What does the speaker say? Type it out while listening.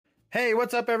Hey,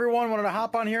 what's up everyone? Wanted to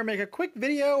hop on here and make a quick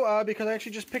video because I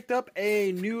actually just picked up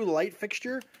a new light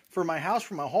fixture for my house,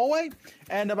 for my hallway.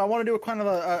 And I want to do a kind of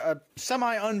a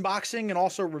semi-unboxing and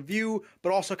also review,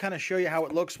 but also kind of show you how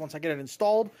it looks once I get it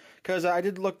installed. Because I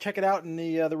did check it out and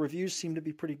the reviews seem to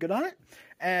be pretty good on it.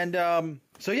 And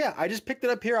so yeah, I just picked it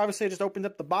up here. Obviously I just opened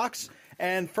up the box.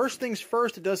 And first things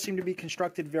first, it does seem to be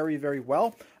constructed very, very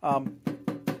well.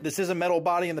 This is a metal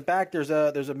body in the back. There's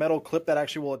a metal clip that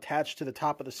actually will attach to the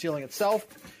top of the ceiling itself.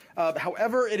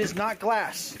 However, it is not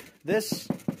glass. This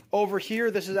over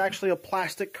here, this is actually a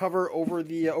plastic cover over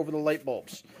the light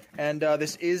bulbs, and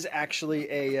this is actually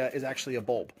a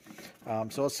bulb.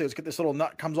 So let's see. Let's get this little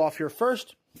nut comes off here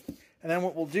first, and then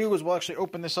what we'll do is we'll actually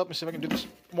open this up and see if I can do this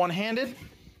one-handed.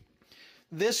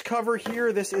 This cover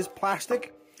here, this is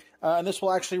plastic, and this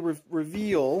will actually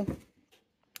reveal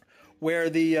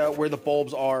where the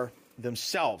bulbs are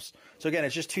themselves. So again,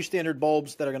 it's just two standard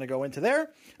bulbs that are going to go into there.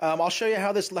 I'll show you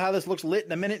how this looks lit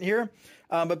in a minute here.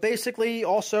 But basically,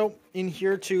 also in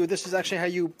here too, this is actually how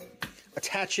you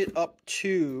attach it up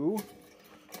to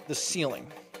the ceiling.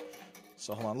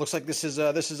 So hold on, looks like this is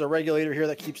a regulator here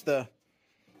that keeps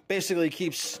basically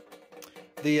keeps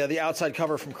the outside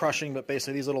cover from crushing. But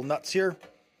basically, these little nuts here,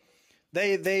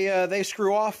 they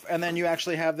screw off, and then you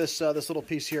actually have this little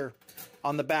piece here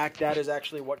on the back. That is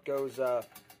actually what goes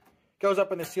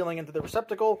up in the ceiling into the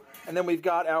receptacle, and then we've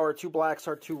got our two blacks,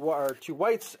 our two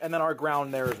whites, and then our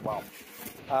ground there as well.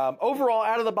 Overall,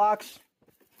 out of the box,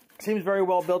 seems very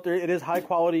well built. It is high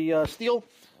quality steel.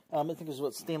 I think this is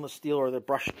what stainless steel or the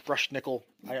brushed nickel.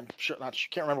 I am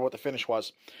can't remember what the finish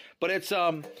was, but it's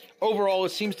overall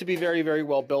it seems to be very, very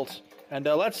well built. And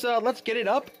let's get it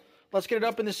up. Let's get it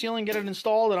up in the ceiling, get it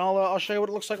installed, and I'll show you what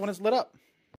it looks like when it's lit up.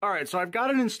 All right, so I've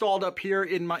got it installed up here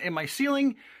in my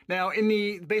ceiling. Now,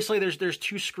 basically there's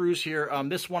two screws here.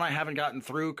 This one I haven't gotten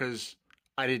through because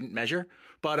I didn't measure,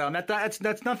 but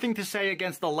that's nothing to say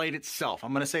against the light itself.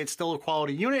 I'm going to say it's still a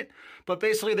quality unit, but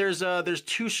basically there's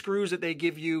two screws that they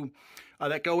give you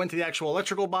that go into the actual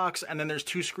electrical box, and then there's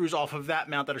two screws off of that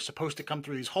mount that are supposed to come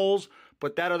through these holes.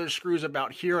 But that other screw's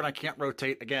about here, and I can't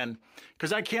rotate again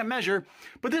because I can't measure.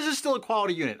 But this is still a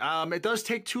quality unit. It does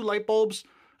take two light bulbs.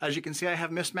 As you can see, I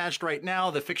have mismatched right now.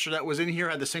 The fixture that was in here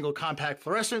had the single compact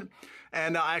fluorescent,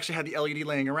 and I actually had the LED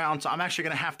laying around, so I'm actually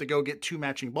going to have to go get two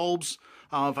matching bulbs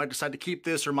if I decide to keep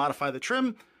this or modify the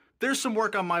trim. There's some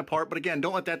work on my part, but again,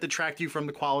 don't let that detract you from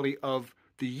the quality of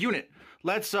the unit.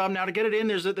 Let's now to get it in,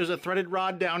 there's a threaded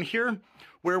rod down here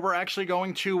where we're actually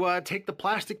going to take the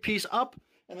plastic piece up,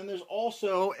 and then there's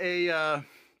also a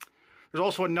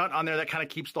nut on there that kind of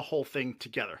keeps the whole thing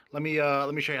together. Let me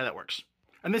show you how that works.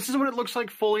 And this is what it looks like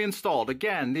fully installed.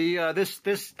 Again,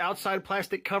 this outside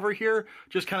plastic cover here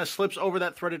just kind of slips over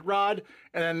that threaded rod,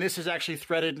 and then this is actually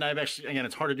threaded, and again,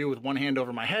 it's hard to do with one hand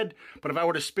over my head, but if I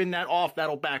were to spin that off,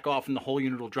 that'll back off and the whole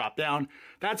unit will drop down.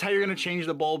 That's how you're going to change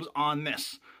the bulbs on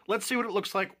this. Let's see what it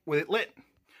looks like with it lit.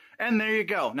 And there you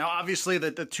go. Now, obviously,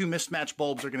 the two mismatched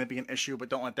bulbs are going to be an issue, but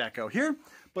don't let that go here.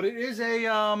 But it is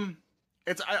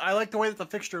I like the way that the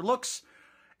fixture looks.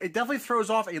 It definitely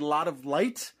throws off a lot of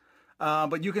light.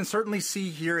 But you can certainly see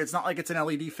here, it's not like it's an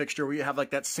LED fixture where you have like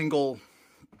that single,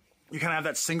 you kind of have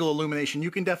that single illumination.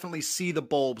 You can definitely see the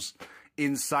bulbs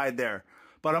inside there.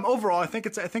 But overall, I think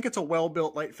it's a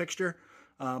well-built light fixture.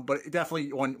 But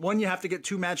definitely, one, you have to get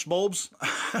two matched bulbs.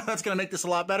 That's going to make this a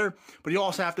lot better. But you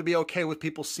also have to be okay with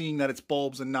people seeing that it's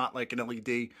bulbs and not like an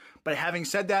LED. But having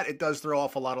said that, it does throw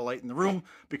off a lot of light in the room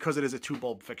because it is a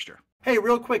two-bulb fixture. Hey,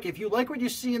 real quick, if you like what you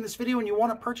see in this video and you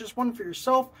want to purchase one for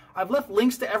yourself, I've left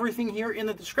links to everything here in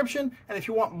the description. And if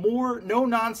you want more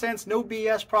no-nonsense, no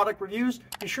BS product reviews,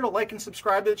 be sure to like and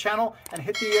subscribe to the channel and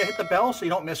hit the bell so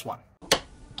you don't miss one.